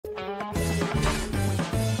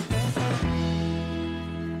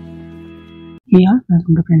Hey all,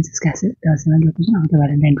 welcome to Princess Castle, the 7th location of the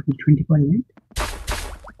Valentine 2024 event.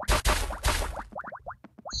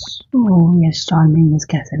 So we are storming this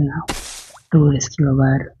castle now to rescue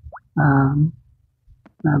our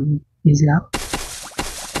his love.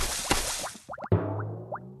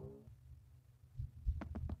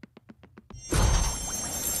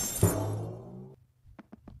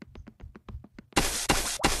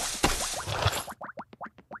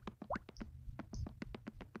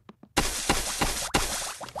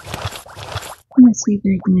 Let's see,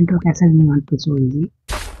 breaking into a castle will not be so easy.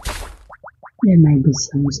 There might be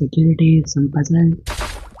some security, some puzzle.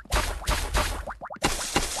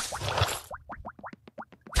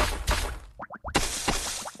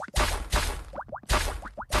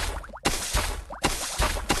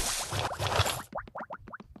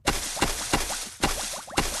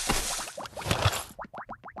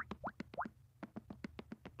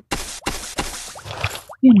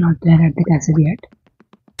 We are not there at the castle yet.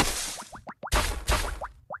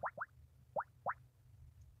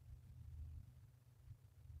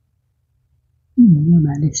 New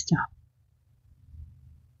ballista.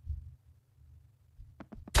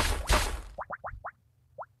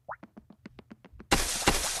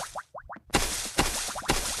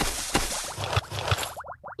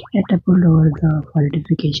 Catapult over the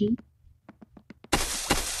fortification.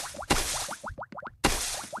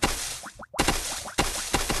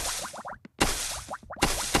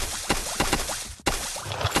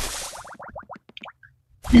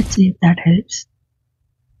 Let's see if that helps.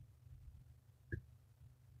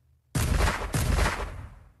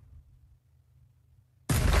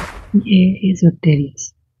 Yeah, he's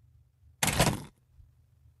victorious.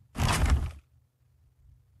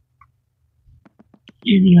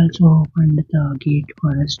 And he also opened the gate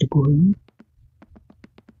for us to go in.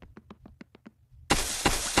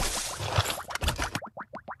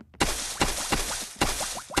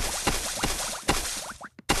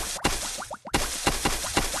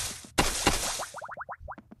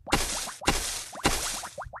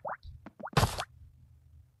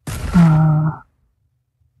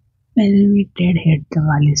 Well, we did hit the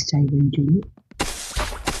ballista eventually.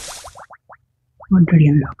 What did he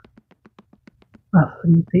unlock? A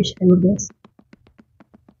free fish, I would guess.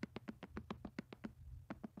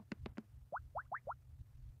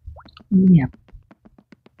 Yeah.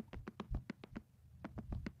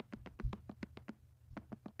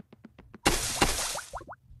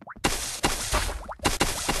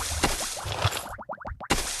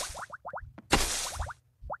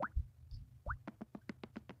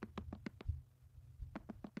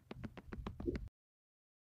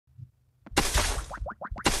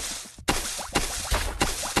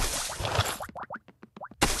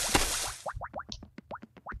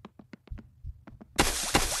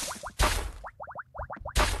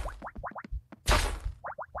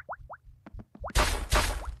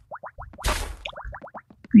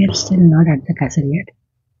 We are still not at the castle yet.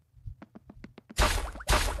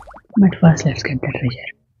 But first, let's get the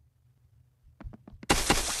treasure.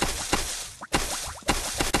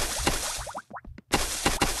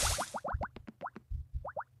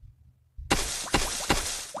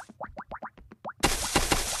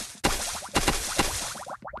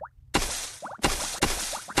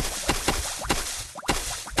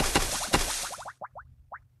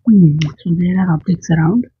 So there are objects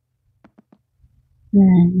around.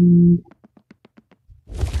 And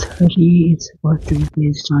 30 is supposed to be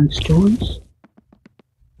placed on stones.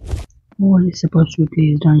 4 is supposed to be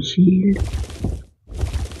placed on shield.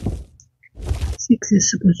 6 is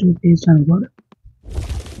supposed to be placed on wood.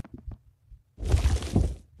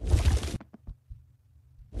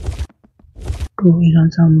 2 is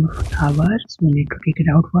on some towers. We need to take it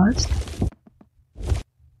out first.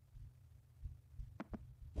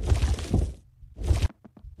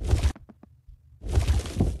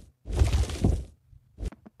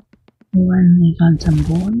 One is on some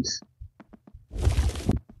bones.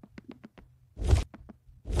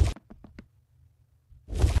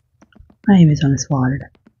 5 is on a sword.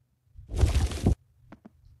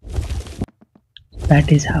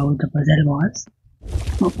 That is how the puzzle was.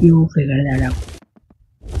 Hope you figured that out.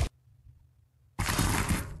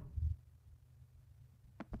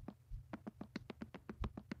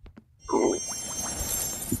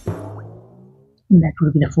 That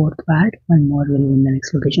would be the 4th part. One more will be in the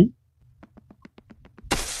next location.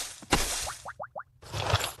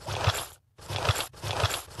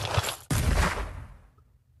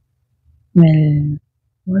 Well,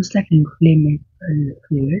 what's that inflammable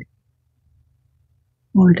fluid?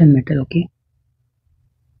 Molten metal, okay.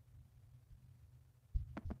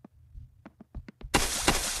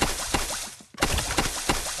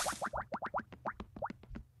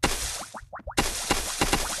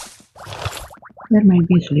 There might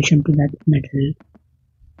be a solution to that metal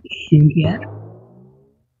in here.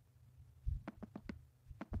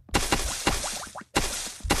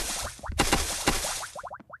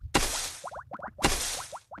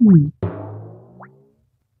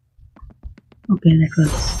 Okay, that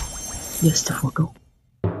was just a photo.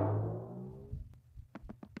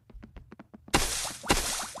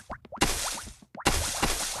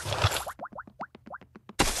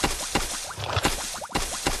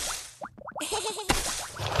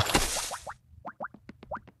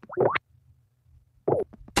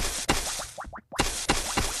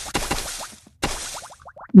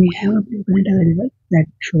 We have a blueprint available that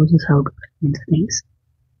shows us how to clean the things.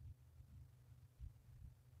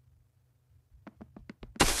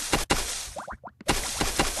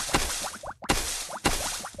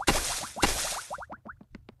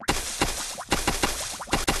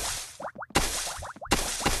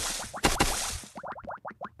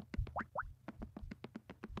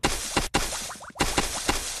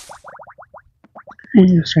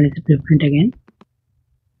 And study the blueprint again.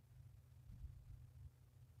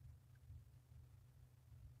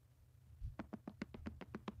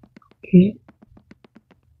 Okay.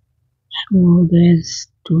 So there's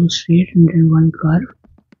two streets and then one car.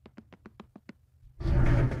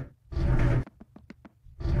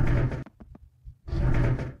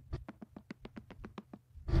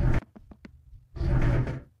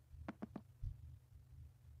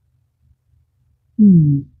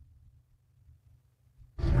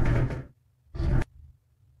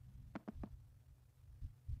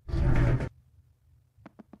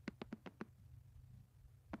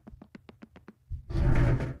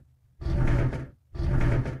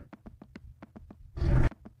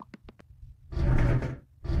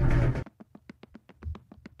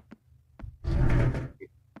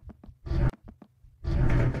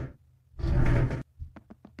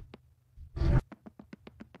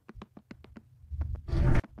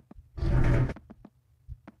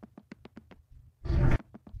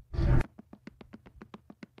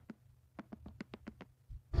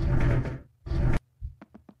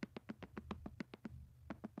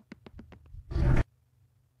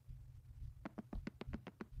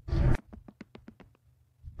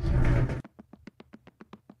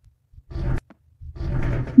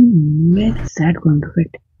 Where is that going to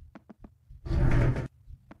fit?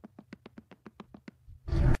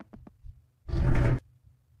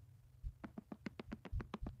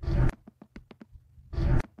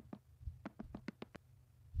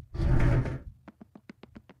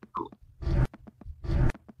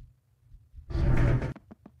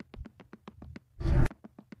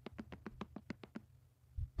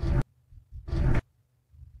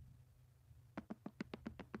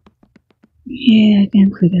 Yeah, I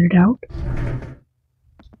can figure it out.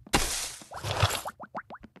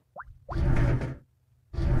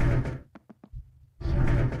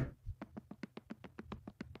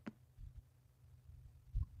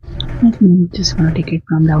 Let me just gonna take it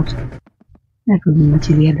from Douse. That would be much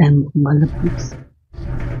easier than moving all the pipes.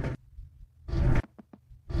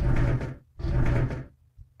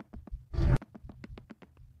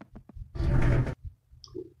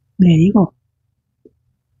 There you go.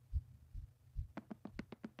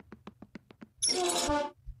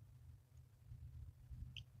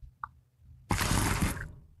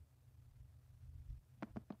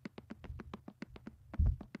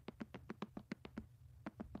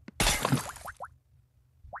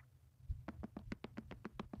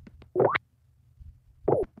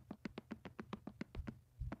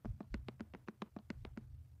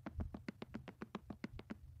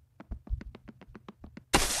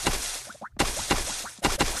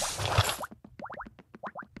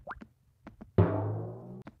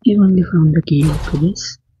 You only found the key to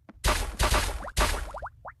this.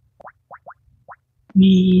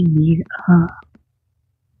 We need a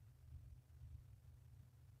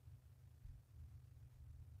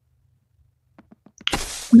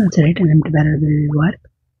that's right, an empty barrel will work.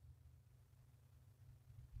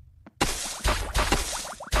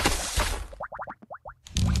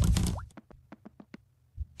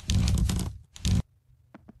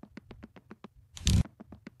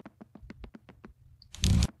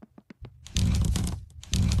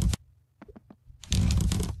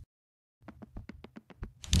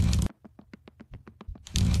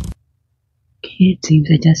 Okay, it seems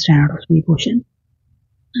I just ran out of speed potion.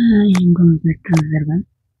 I am going to get another one.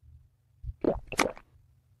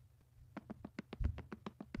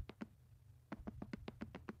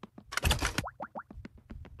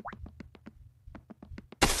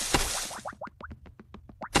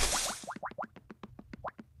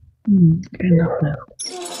 Enough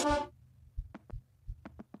left.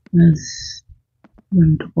 Yes.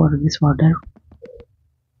 Going to pour this water.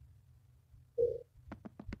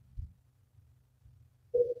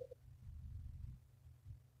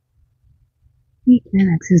 We can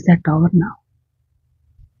access the tower now.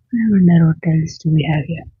 I wonder what else do we have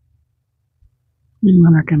here. I'm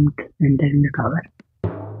gonna attempt entering the tower.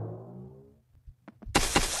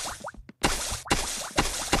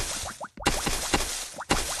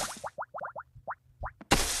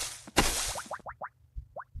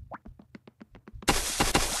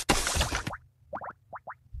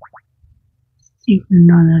 Even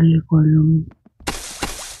non-early column.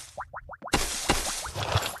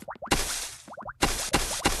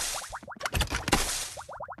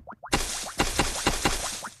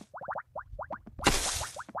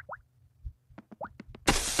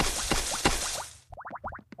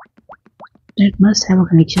 That must have a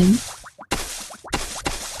connection.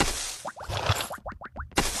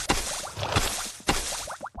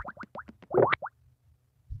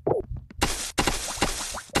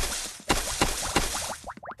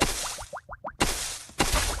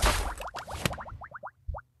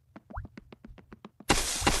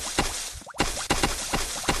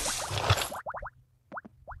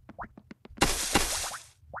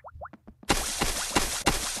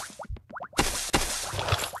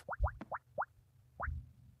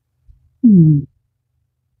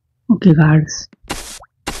 Okay, guards.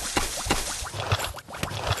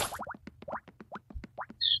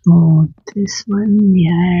 So this one we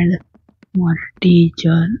had more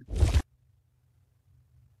teacher.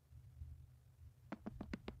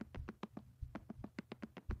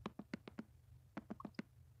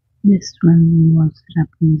 This one was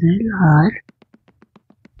Rapunzel or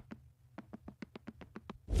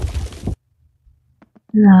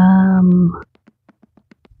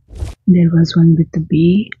there was one with the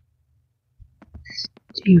B.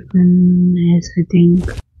 Stephen S, I think.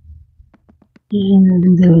 And I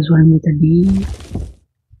think there was one with a D.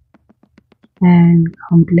 And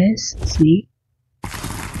countless C.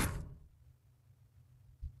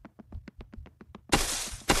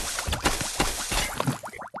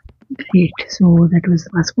 Great, so that was the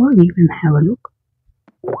passport. We can have a look.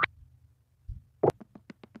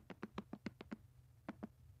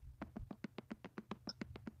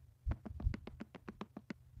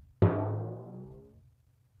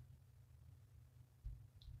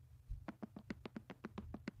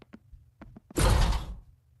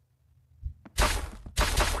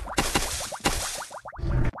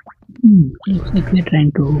 Looks like we're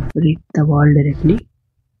trying to break the wall directly.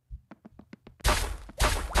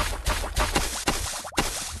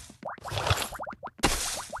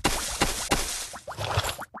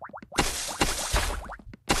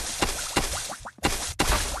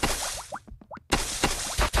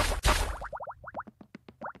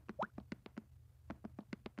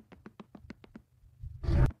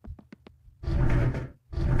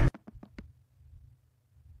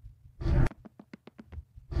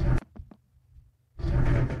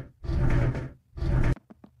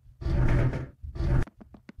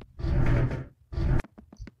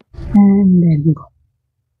 And there we go.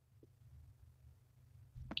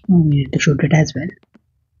 Oh, we need to shoot it as well.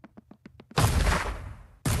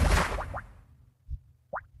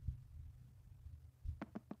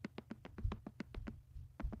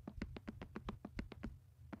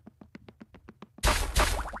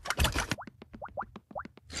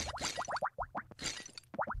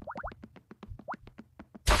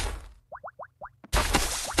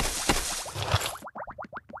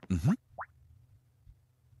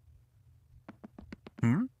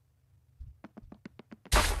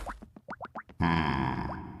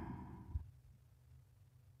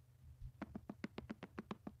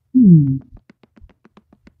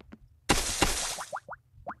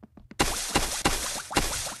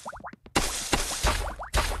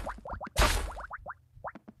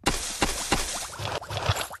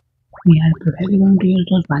 We are probably going to use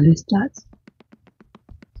those ballistas.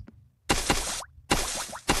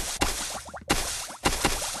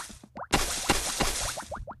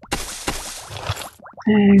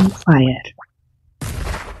 And fire.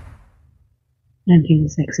 That gives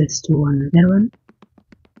us access to another one.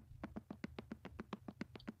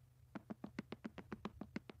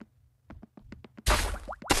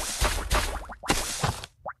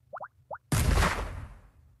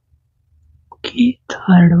 Okay,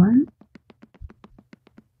 third one.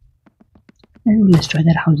 And we'll destroy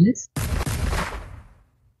their houses.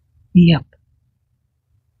 Yep.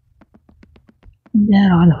 They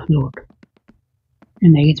are all afloat.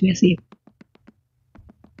 And I guess we are safe.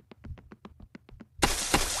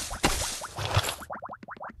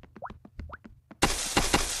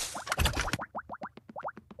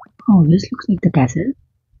 Oh, Oh, this looks like the castle.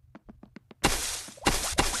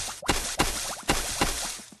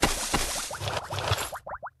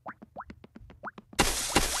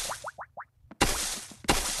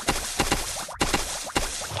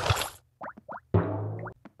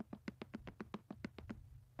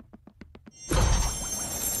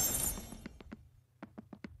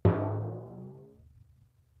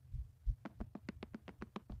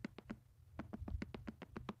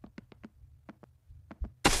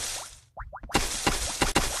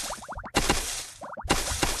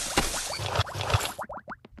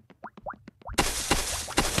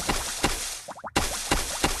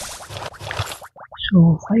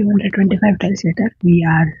 So 525 tiles later, we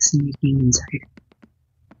are sneaking inside.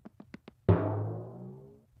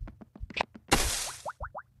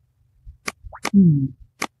 Will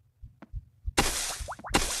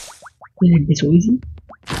it be so easy?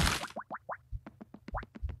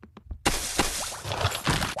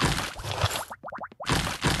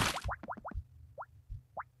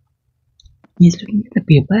 He's looking at the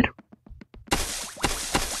paper.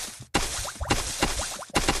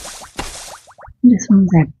 This one's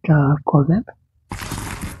at cobweb.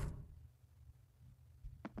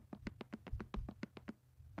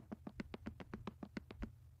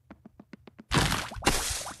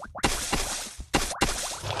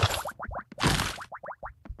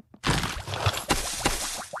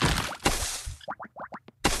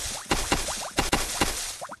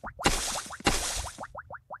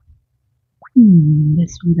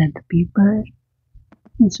 This one's at the paper.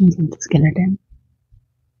 This one's at the skeleton.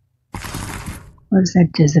 Or is that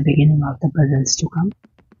just the beginning of the puzzles to come?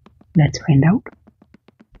 Let's find out.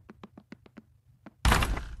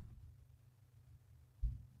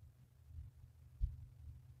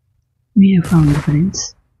 We have found the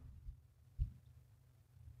prince.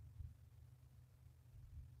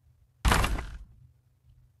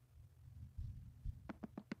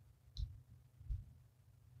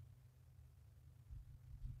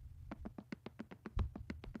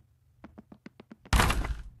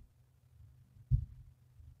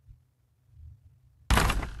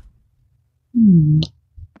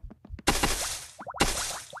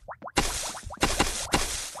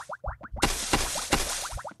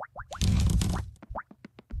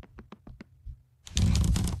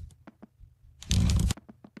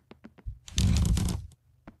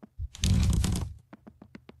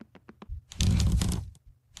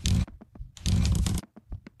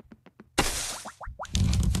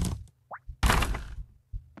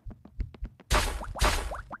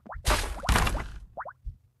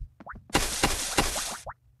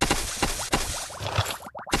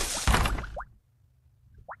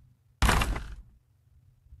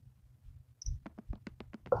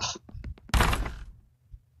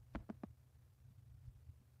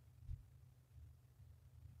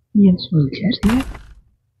 Yes, soldiers here.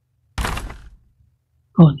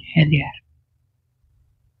 Oh, here they are.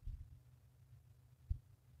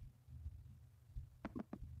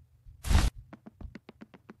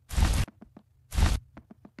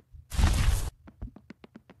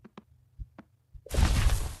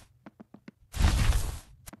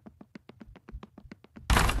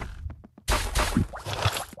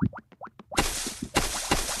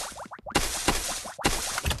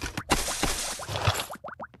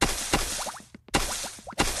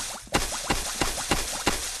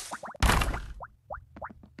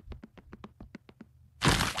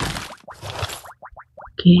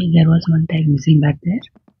 Okay, there was one tag missing back there.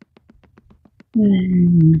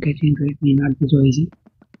 And getting to it may not be so easy.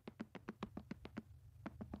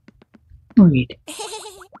 Oh wait,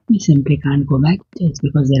 we simply can't go back just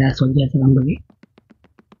because there are soldiers along the way.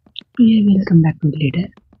 Yeah, we'll come back to it later.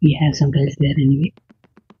 We have some tiles there anyway.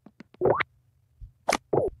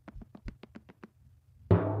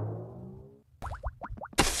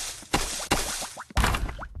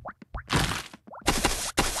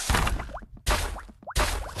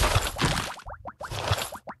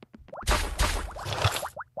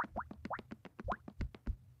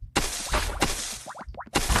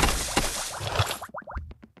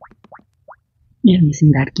 We are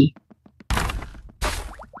missing that key.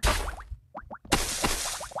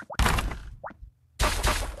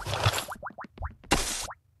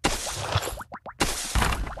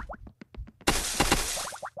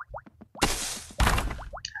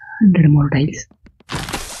 Hundred more tiles.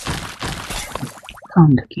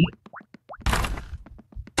 Found the key.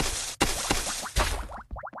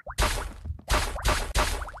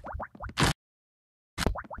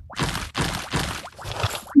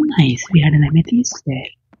 Nice, we had an amethyst there.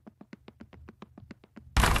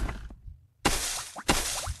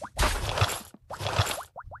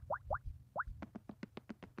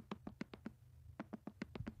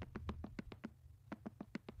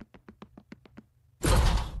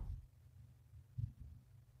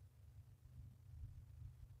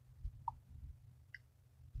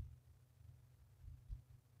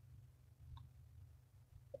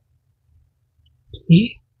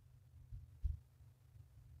 Okay.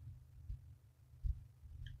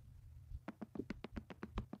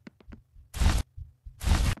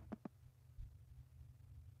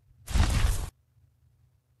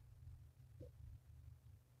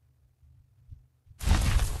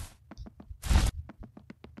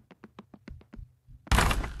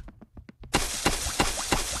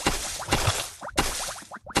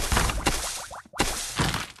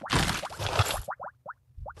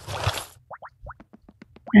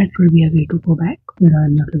 That would be a way to go back. We are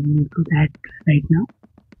not looking into that right now.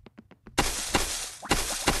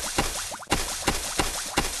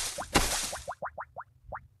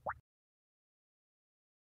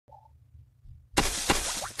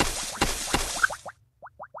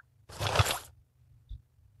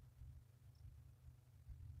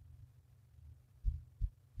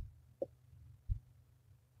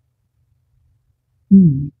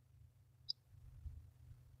 Hmm.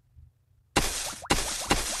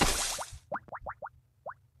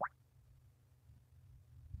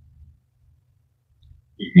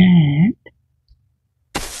 And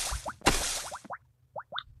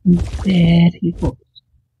there he goes.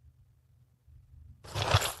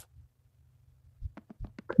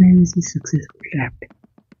 Cleanse is successfully trapped.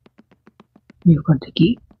 You've got the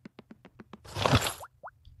key.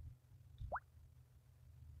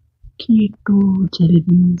 Key to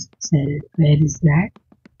Jellybean's cell. Where is that?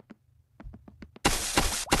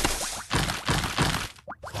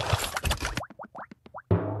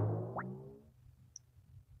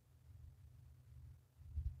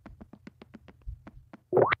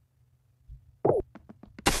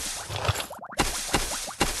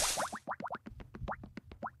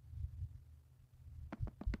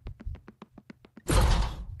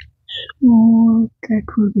 Oh, that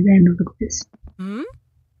would be the end of the quest. Hmm?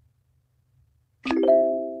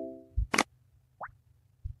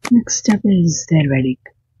 Next step is their wedding.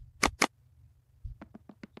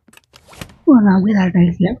 Well, now there are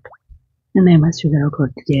tiles left, and I must figure out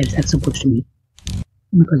what the chairs are supposed to mean.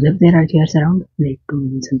 Because if there are chairs around, they do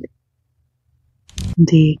mean something.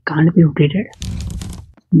 They can't be updated.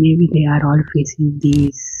 Maybe they are all facing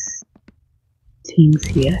these things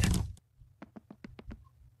here.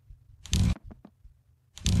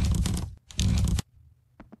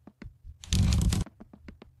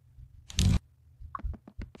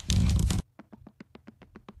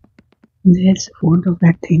 There's a photo of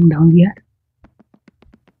that thing down here.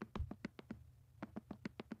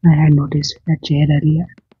 I had noticed that chair earlier,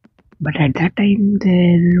 but at that time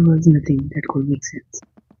there was nothing that could make sense.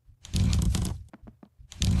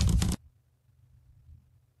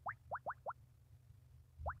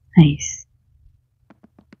 Nice.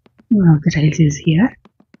 One of the tiles is here,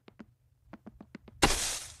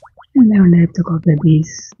 and I wonder if the cobweb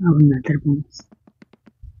is on other rooms.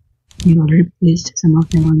 We already placed some of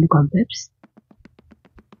them on the cobwebs.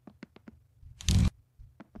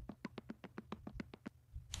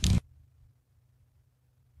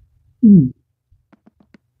 Hmm.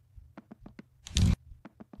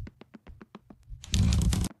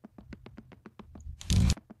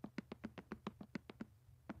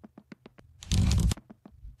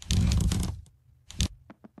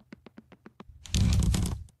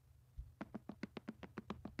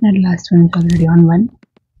 That last one is already on one.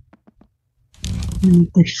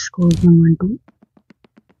 And this goes on 1, 2.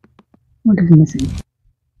 What is missing?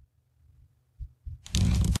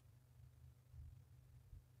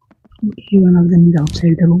 Okay, one of them is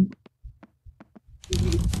outside the room.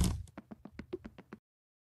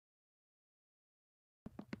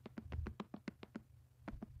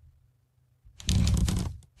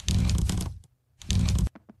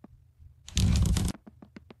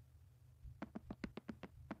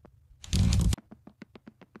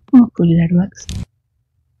 Hopefully that works.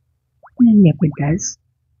 And yep, it does.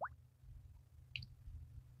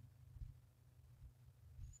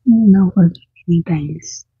 Now for the remaining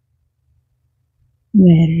tiles.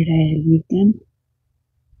 Where did I leave them?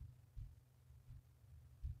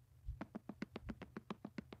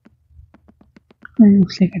 Well,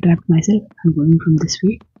 looks like I trapped myself. I'm going from this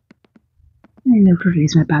way. I'll have to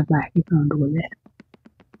raise my path back if I want to go there.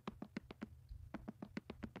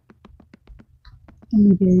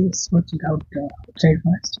 And maybe I'll sort it out outside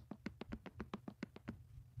first.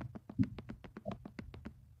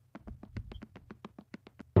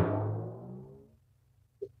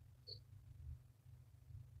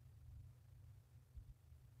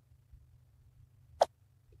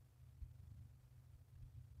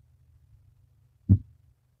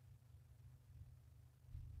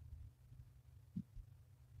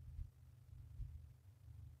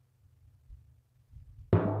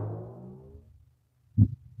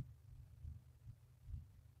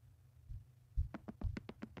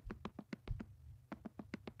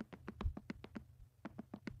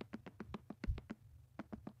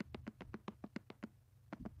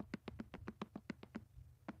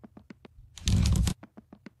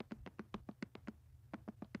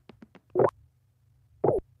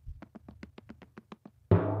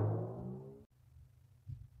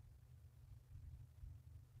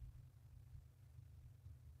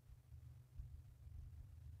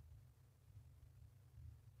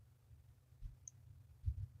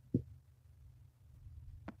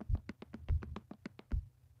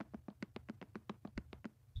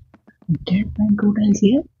 Did find two tiles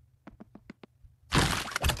here?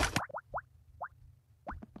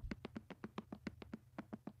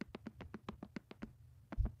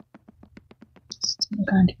 Still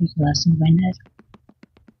can't use the last binder.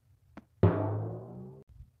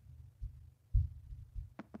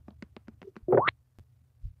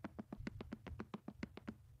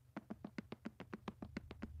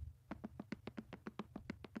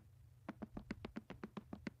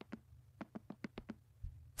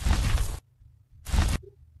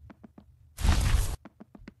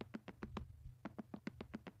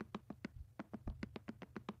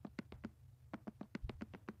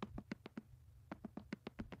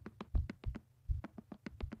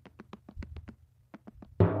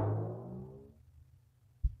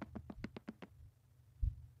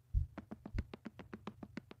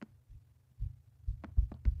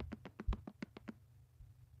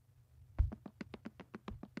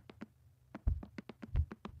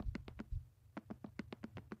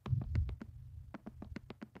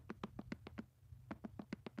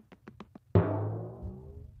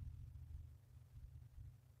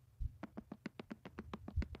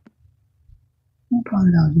 Not all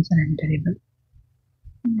the houses are enterable.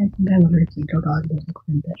 I think I've already checked out all those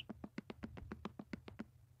equipment there.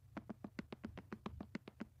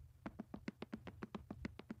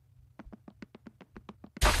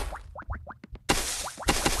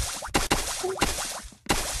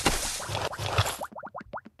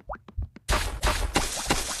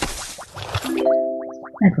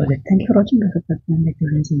 That was it. Thank you for watching. Like, and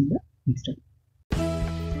like, see you in the next time.